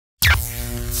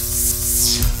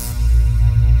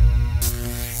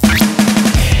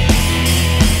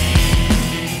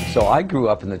So I grew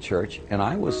up in the church, and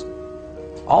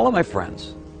all of my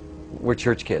friends were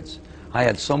church kids. I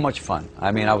had so much fun.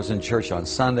 I mean, I was in church on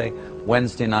Sunday,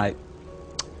 Wednesday night,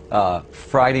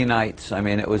 Friday nights. I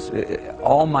mean,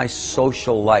 all my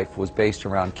social life was based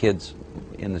around kids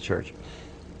in the church.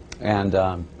 And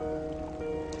that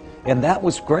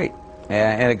was great.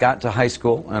 And it got to high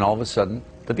school, and all of a sudden,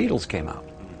 the Beatles came out.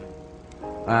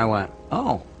 And I went,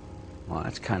 oh, well,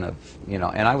 that's kind of, you know,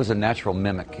 and I was a natural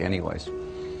mimic anyways.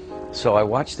 So I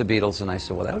watched the Beatles, and I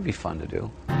said, well, that would be fun to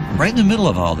do. Right in the middle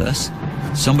of all this,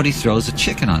 somebody throws a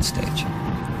chicken on stage.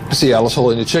 I see Alice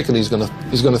holding a chicken, he's gonna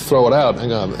throw it out. I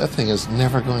go, that thing is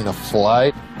never going to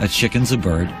fly. A chicken's a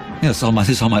bird. Yeah, this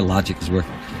is all my logic is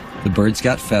working. The bird's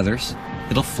got feathers.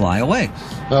 It'll fly away.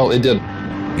 Well, it did.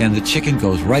 And the chicken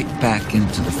goes right back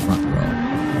into the front row.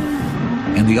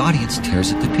 And the audience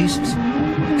tears it to pieces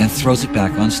and throws it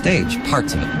back on stage,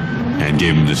 parts of it. And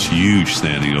gave him this huge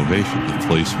standing ovation. The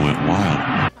place went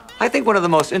wild. I think one of the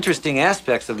most interesting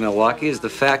aspects of Milwaukee is the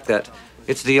fact that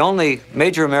it's the only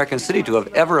major American city to have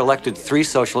ever elected 3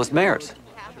 socialist mayors.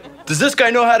 Does this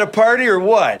guy know how to party or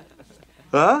what?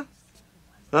 Huh?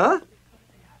 Huh?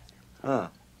 Huh.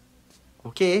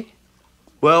 Okay.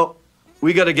 Well,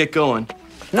 we gotta get going.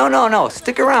 No.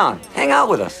 Stick around. Hang out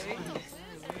with us.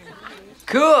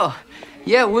 Cool.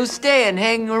 Yeah, we'll stay and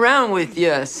hang around with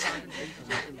yous.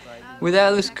 With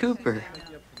Alice Cooper.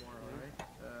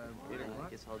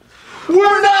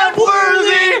 We're not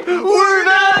worthy! We're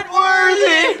not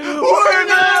worthy! We're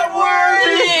not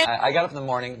worthy! I got up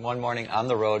one morning on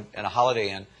the road in a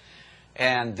Holiday Inn,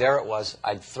 and there it was.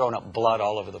 I'd thrown up blood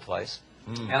all over the place.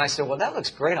 And I said, well, that looks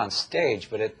great on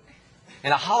stage, but in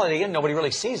a Holiday Inn, nobody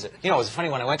really sees it. You know, it was funny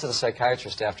when I went to the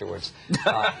psychiatrist afterwards. He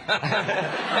said,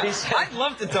 I'd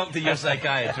love to talk to your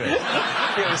psychiatrist.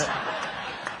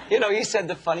 He said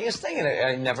the funniest thing, and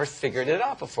I never figured it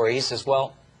out before. He says,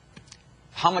 well,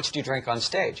 how much do you drink on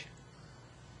stage?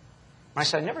 I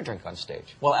said, I never drink on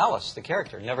stage. Well, Alice, the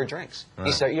character, never drinks. Right.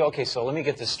 He said, okay, so let me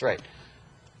get this straight.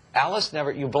 Alice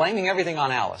never, you're blaming everything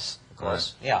on Alice, of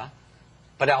course. Right. Yeah.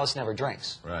 But Alice never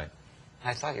drinks. Right.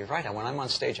 I thought, you're right. When I'm on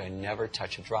stage, I never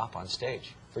touch a drop on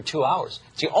stage for 2 hours.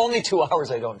 It's the only 2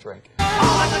 hours I don't drink.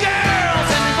 All the girls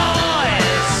and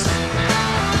boys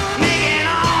making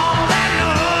all that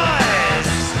noise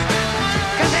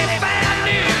 'cause they found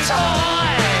new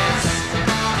toys.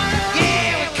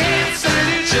 Yeah, we can't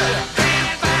salute you,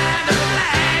 can't find a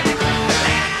flag.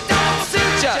 That don't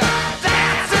suit you,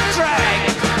 that's a drag.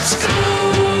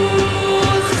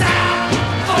 School's out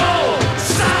for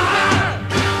summer.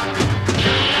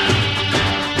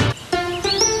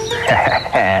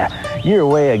 You're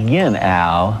away again,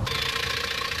 Al.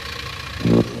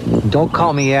 Don't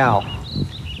call me Al.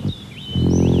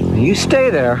 You stay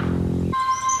there.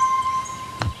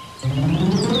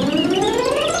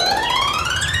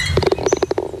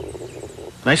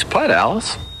 Nice putt,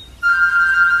 Alice.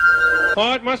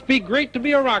 Oh, it must be great to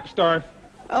be a rock star.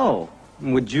 Oh,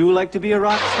 would you like to be a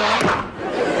rock star?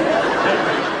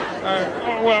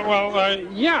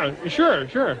 Yeah,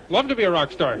 sure. Love to be a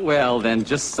rock star. Well, then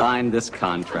just sign this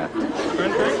contract.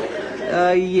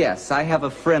 Contract? Yes, I have a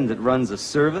friend that runs a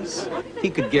service. He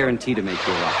could guarantee to make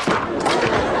you a rock star.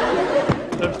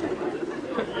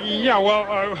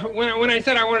 When I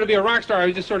said I wanted to be a rock star, I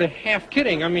was just sort of half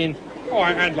kidding. I mean,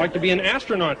 I'd like to be an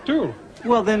astronaut, too.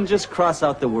 Well, then just cross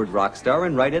out the word rock star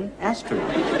and write in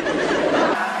astronaut.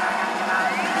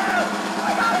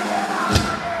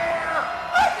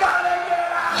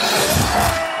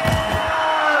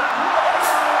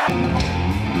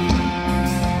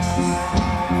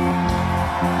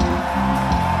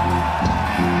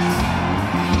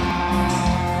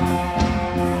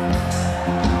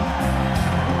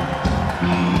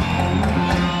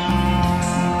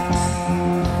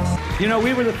 You know,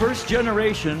 we were the first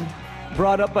generation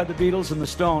brought up by the Beatles and the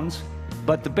Stones,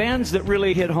 but the bands that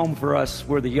really hit home for us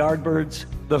were the Yardbirds,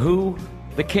 the Who,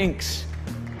 the Kinks.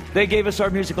 They gave us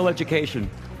our musical education.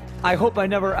 I hope I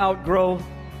never outgrow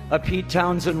a Pete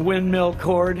Townsend windmill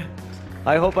chord.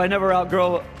 I hope I never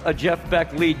outgrow a Jeff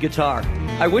Beck lead guitar.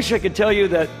 I wish I could tell you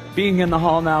that being in the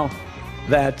hall now,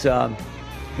 that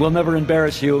will never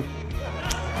embarrass you,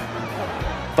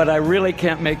 but I really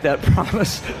can't make that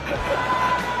promise.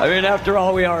 I mean, after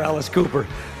all, we are Alice Cooper.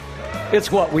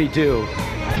 It's what we do.